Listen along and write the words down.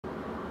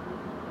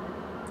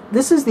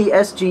This is the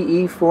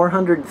SGE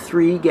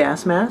 403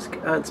 gas mask.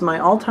 It's my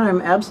all-time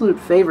absolute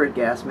favorite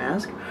gas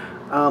mask.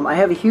 I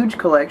have a huge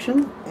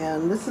collection,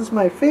 and this is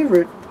my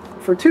favorite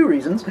for two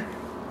reasons.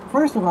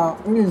 First of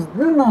all, it is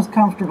the most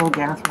comfortable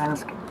gas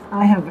mask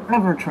I have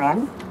ever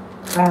tried.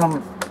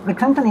 The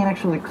company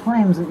actually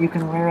claims that you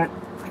can wear it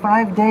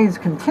 5 days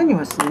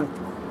continuously,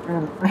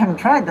 and I haven't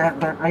tried that,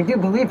 but I do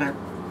believe it.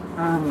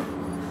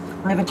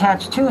 I've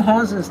attached two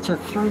hoses to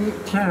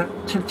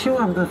two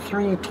of the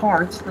three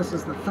ports. This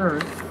is the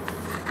third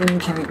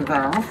intake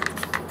valve.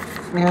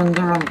 And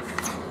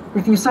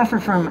if you suffer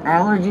from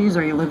allergies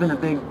or you live in a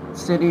big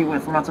city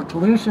with lots of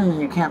pollution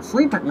and you can't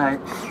sleep at night,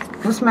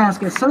 this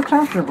mask is so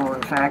comfortable,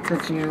 in fact,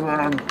 that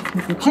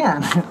you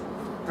can.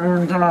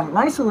 And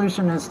my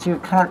solution is to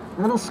cut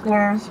little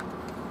squares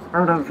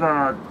out of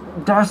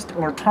dust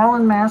or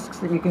pollen masks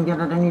that you can get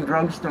at any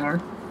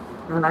drugstore.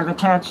 And I've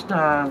attached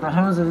the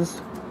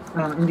hoses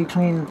in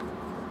between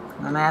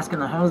the mask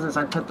and the hoses.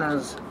 I put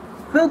those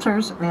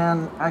filters,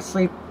 and I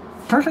sleep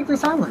perfectly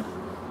soundly.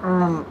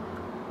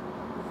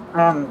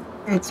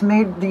 It's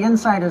made, the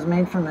inside is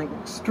made from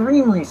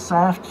extremely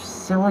soft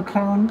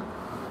silicone,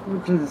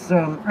 which is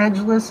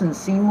edgeless and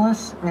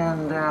seamless,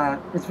 and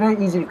it's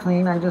very easy to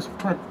clean. I just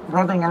put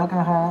rubbing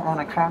alcohol on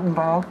a cotton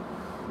ball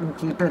and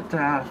keep it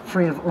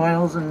free of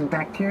oils and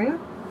bacteria.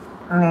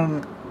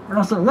 It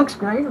also looks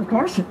great, of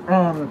course.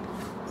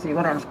 Let's see,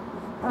 what else?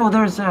 Oh,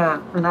 there's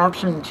an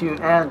option to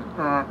add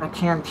a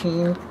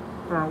canteen,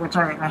 which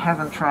I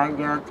haven't tried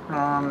yet.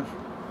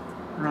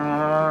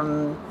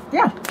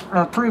 Yeah,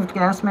 Approved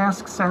Gas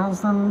Mask sells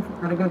them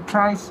at a good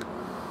price.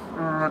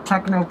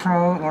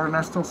 TechnoPro or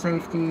Mestal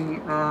Safety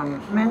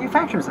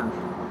manufactures them.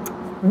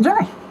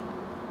 Enjoy!